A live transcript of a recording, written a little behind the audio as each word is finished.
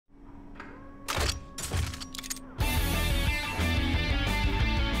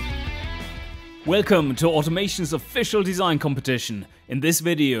Welcome to Automation's official design competition. In this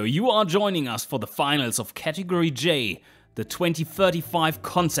video, you are joining us for the finals of Category J, the 2035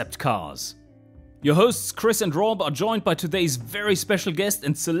 concept cars. Your hosts Chris and Rob are joined by today's very special guest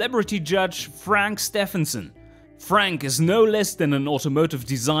and celebrity judge Frank Stephenson. Frank is no less than an automotive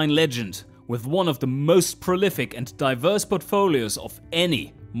design legend, with one of the most prolific and diverse portfolios of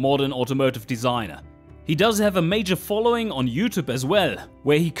any modern automotive designer. He does have a major following on YouTube as well,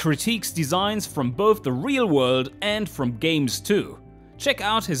 where he critiques designs from both the real world and from games too. Check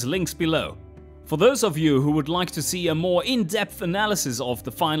out his links below. For those of you who would like to see a more in-depth analysis of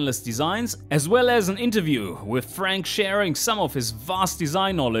the finalist designs, as well as an interview with Frank sharing some of his vast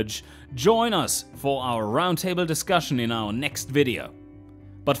design knowledge, join us for our roundtable discussion in our next video.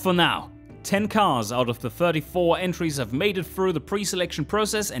 But for now, 10 cars out of the 34 entries have made it through the pre-selection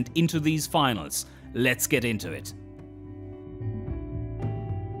process and into these finals. Let's get into it.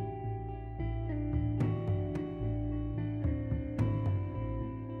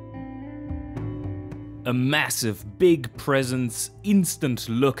 A massive, big presence, instant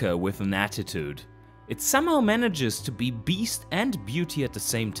looker with an attitude. It somehow manages to be beast and beauty at the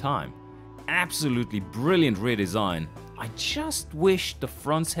same time. Absolutely brilliant rear design. I just wish the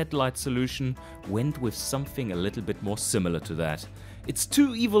front's headlight solution went with something a little bit more similar to that. It's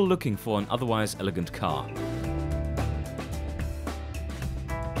too evil looking for an otherwise elegant car.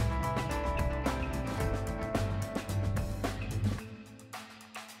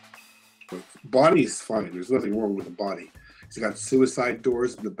 Body is fine. There's nothing wrong with the body. It's got suicide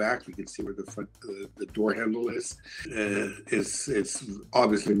doors in the back. You can see where the door handle is. It's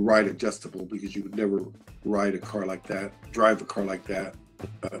obviously ride adjustable because you would never ride a car like that, drive a car like that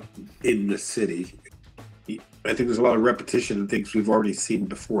in the city. I think there's a lot of repetition and things we've already seen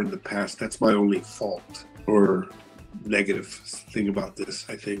before in the past. That's my only fault or negative thing about this,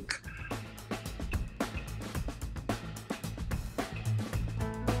 I think.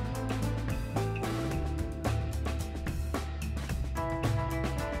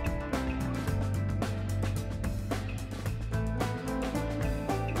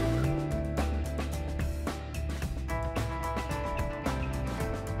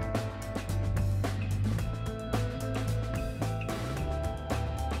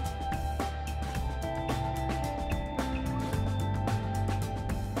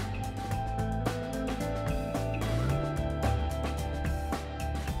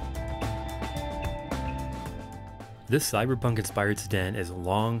 This cyberpunk-inspired sedan is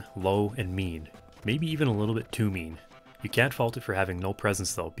long, low, and mean. Maybe even a little bit too mean. You can't fault it for having no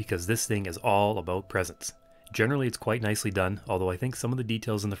presence though, because this thing is all about presence. Generally it's quite nicely done, although I think some of the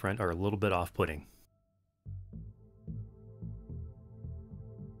details in the front are a little bit off-putting.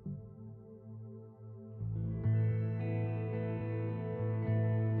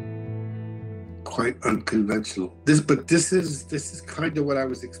 Quite unconventional. This is kind of what I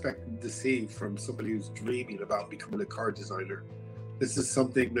was expecting to see from somebody who's dreaming about becoming a car designer. This is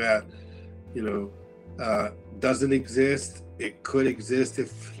something that, doesn't exist. It could exist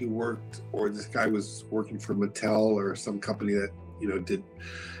if he worked, or this guy was working for Mattel or some company that, did.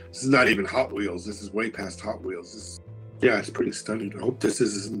 This is not even Hot Wheels. This is way past Hot Wheels. It's pretty stunning. I hope this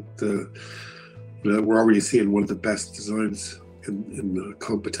isn't we're already seeing one of the best designs in the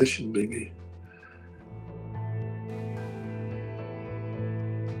competition, maybe.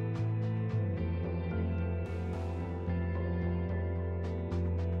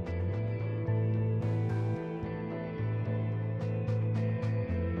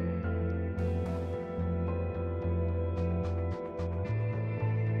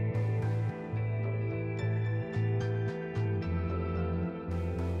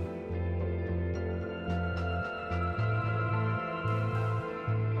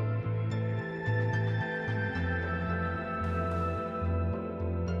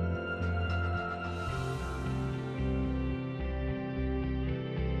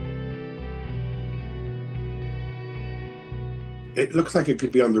 It looks like it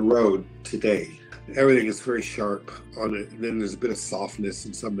could be on the road today. Everything is very sharp on it, and then there's a bit of softness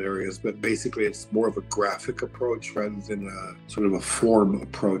in some areas, but basically it's more of a graphic approach rather than a sort of a form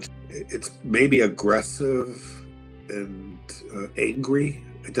approach. It's maybe aggressive and angry.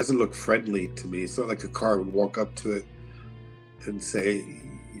 It doesn't look friendly to me. It's not like a car would walk up to it and say,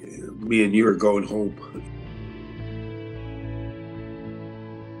 me and you are going home.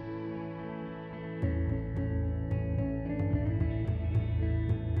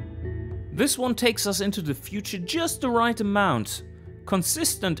 This one takes us into the future just the right amount.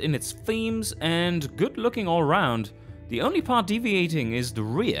 Consistent in its themes and good looking all round. The only part deviating is the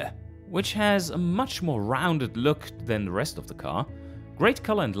rear, which has a much more rounded look than the rest of the car. Great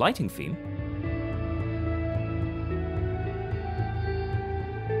color and lighting theme.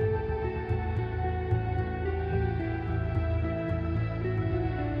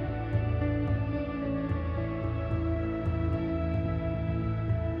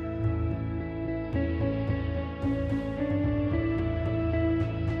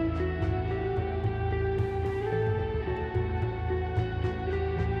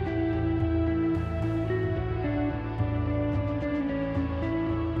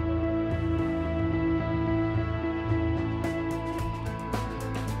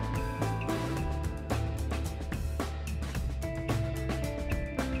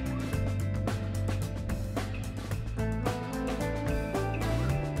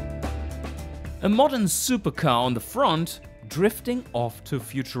 A modern supercar on the front, drifting off to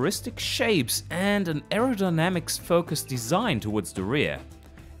futuristic shapes and an aerodynamics-focused design towards the rear.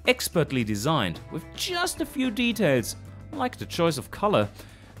 Expertly designed, with just a few details, like the choice of color,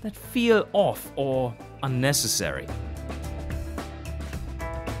 that feel off or unnecessary.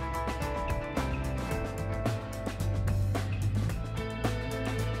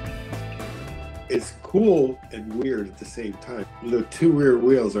 It's cool and weird at the same time. The two rear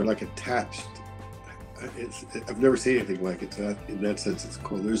wheels are like attached. I've never seen anything like it. So in that sense, it's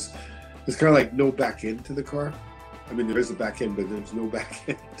cool. There's kind of like no back end to the car. I mean, there is a back end, but there's no back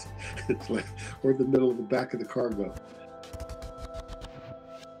end. It's like, where'd the middle of the back of the car go?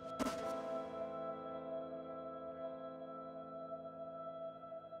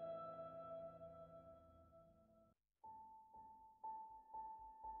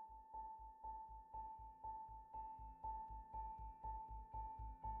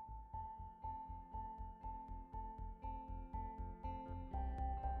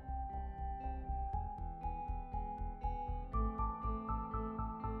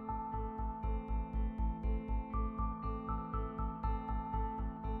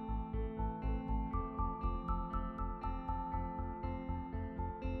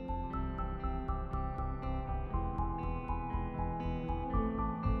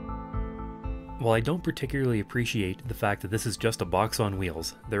 While I don't particularly appreciate the fact that this is just a box on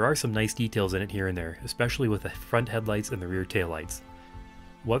wheels, there are some nice details in it here and there, especially with the front headlights and the rear taillights.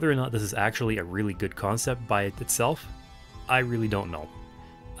 Whether or not this is actually a really good concept by itself, I really don't know.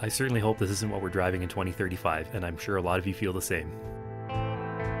 I certainly hope this isn't what we're driving in 2035, and I'm sure a lot of you feel the same.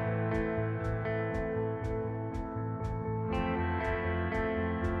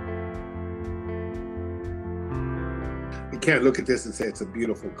 You can't look at this and say it's a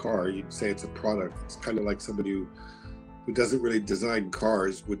beautiful car. You'd say it's a product. It's kind of like somebody who doesn't really design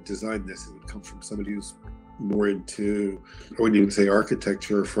cars would design this. It would come from somebody who's more into, I wouldn't even say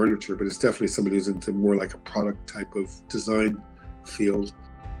architecture or furniture, but it's definitely somebody who's into more like a product type of design field.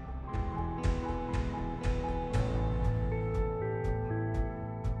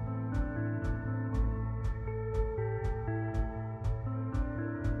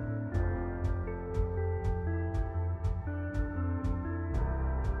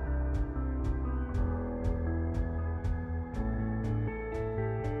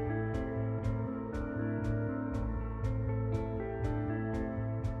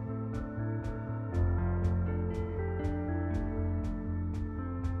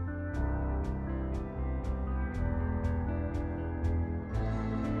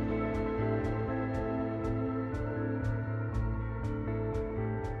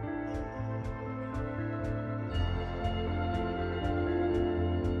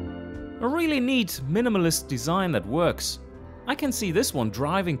 A really neat, minimalist design that works. I can see this one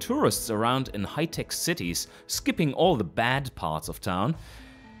driving tourists around in high-tech cities, skipping all the bad parts of town.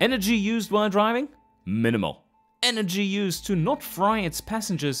 Energy used while driving? Minimal. Energy used to not fry its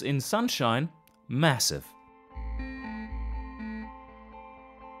passengers in sunshine? Massive.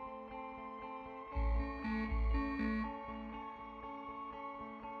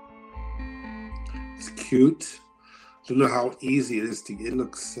 It's cute. Don't know how easy it is to get. It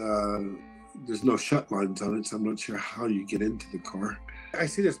looks, there's no shut lines on it, so I'm not sure how you get into the car. I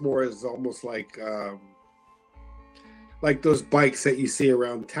see this more as almost like those bikes that you see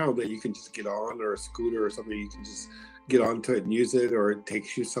around town that you can just get on, or a scooter or something. You can just get onto it and use it, or it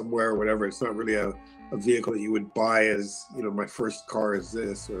takes you somewhere or whatever. It's not really a vehicle that you would buy as, you know, my first car is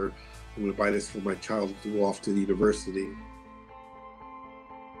this, or I'm going to buy this for my child to go off to the university.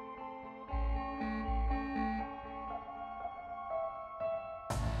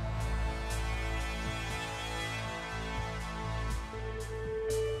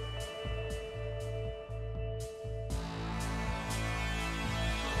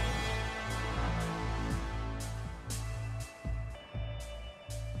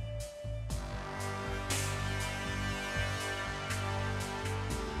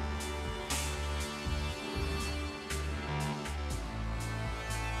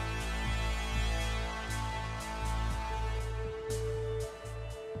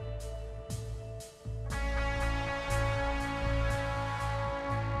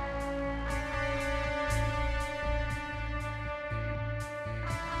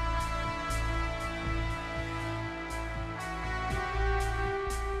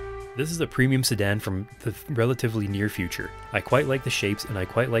 This is a premium sedan from the relatively near future. I quite like the shapes, and I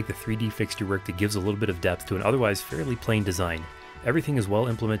quite like the 3D fixture work that gives a little bit of depth to an otherwise fairly plain design. Everything is well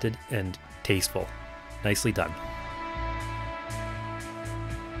implemented and tasteful. Nicely done.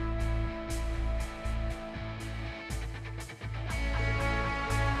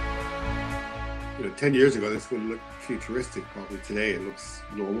 10 years ago, this would look futuristic. Probably today, it looks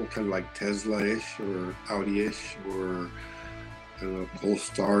normal, kind of like Tesla-ish or Audi-ish or I don't know,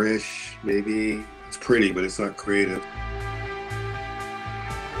 Polestar-ish, maybe. It's pretty, but it's not creative.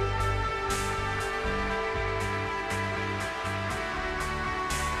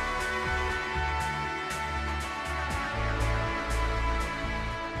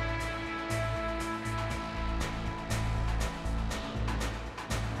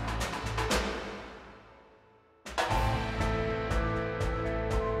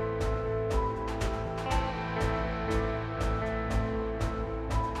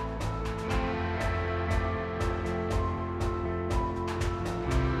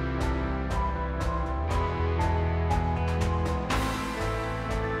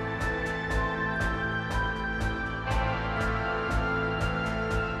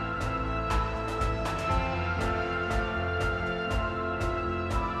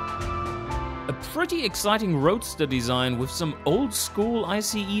 A pretty exciting roadster design with some old school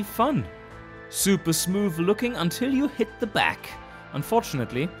ICE fun. Super smooth looking until you hit the back.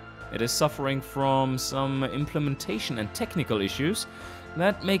 Unfortunately, it is suffering from some implementation and technical issues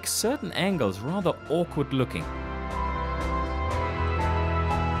that make certain angles rather awkward looking.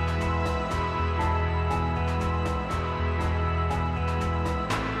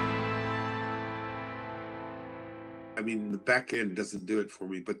 I mean, the back end doesn't do it for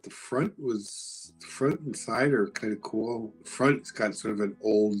me, but the front and side are kind of cool. The front's got sort of an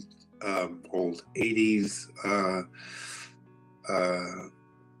old 80s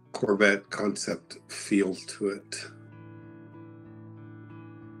Corvette concept feel to it.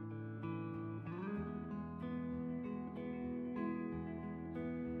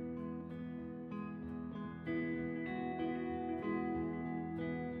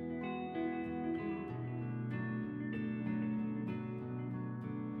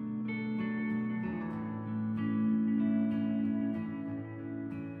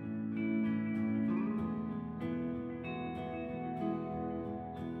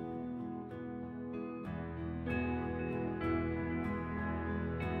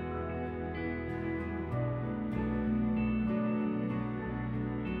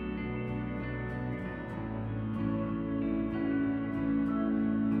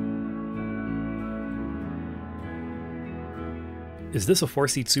 Is this a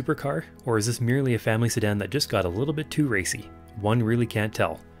 4-seat supercar, or is this merely a family sedan that just got a little bit too racy? One really can't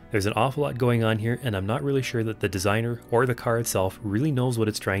tell. There's an awful lot going on here, and I'm not really sure that the designer or the car itself really knows what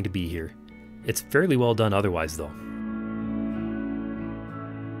it's trying to be here. It's fairly well done otherwise though.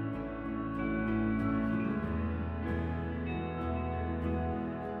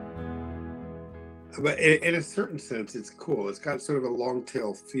 But in a certain sense, it's cool. It's got sort of a long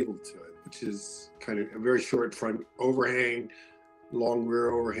tail feel to it, which is kind of a very short front overhang, long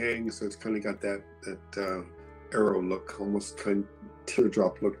rear overhang, so it's kind of got that arrow look, almost kind of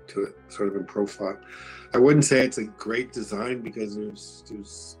teardrop look to it, sort of in profile. I wouldn't say it's a great design because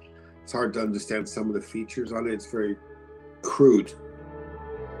it's hard to understand some of the features on it. It's very crude.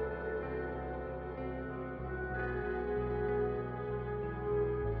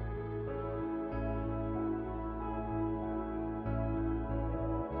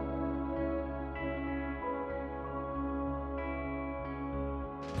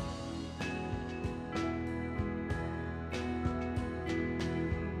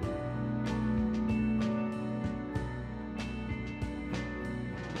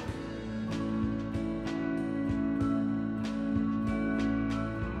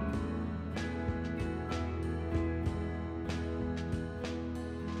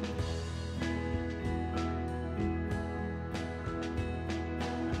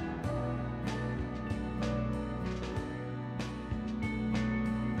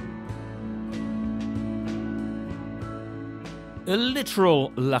 A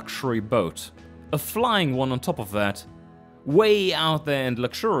literal luxury boat. A flying one on top of that. Way out there and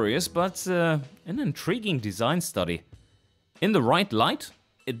luxurious, but an intriguing design study. In the right light,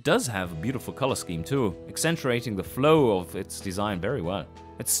 it does have a beautiful color scheme too, accentuating the flow of its design very well.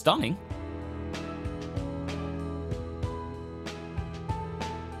 It's stunning.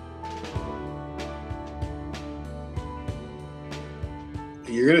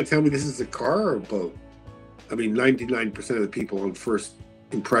 You're going to tell me this is a car or a boat? I mean, 99% of the people on first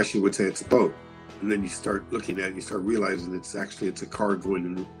impression would say it's a boat. And then you start looking at it, you start realizing it's a car going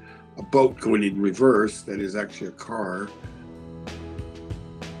in, a boat going in reverse that is actually a car.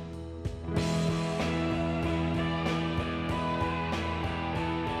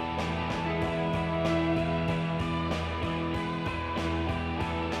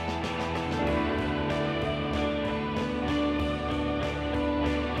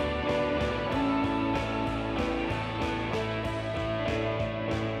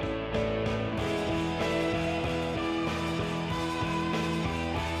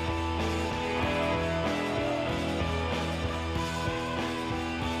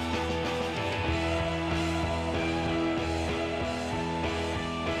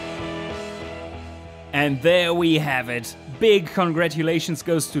 And there we have it. Big congratulations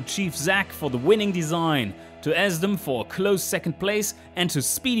goes to Chief Zach for the winning design, to Esdom for a close second place, and to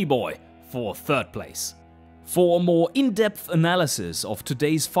Speedy Boy for third place. For a more in-depth analysis of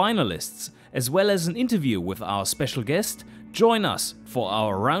today's finalists, as well as an interview with our special guest, join us for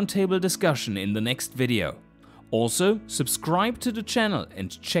our roundtable discussion in the next video. Also, subscribe to the channel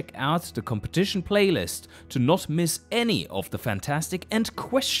and check out the competition playlist to not miss any of the fantastic and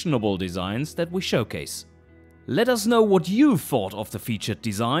questionable designs that we showcase. Let us know what you thought of the featured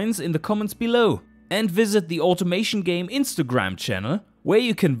designs in the comments below, and visit the Automation Game Instagram channel, where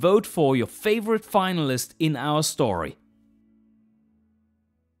you can vote for your favorite finalist in our story.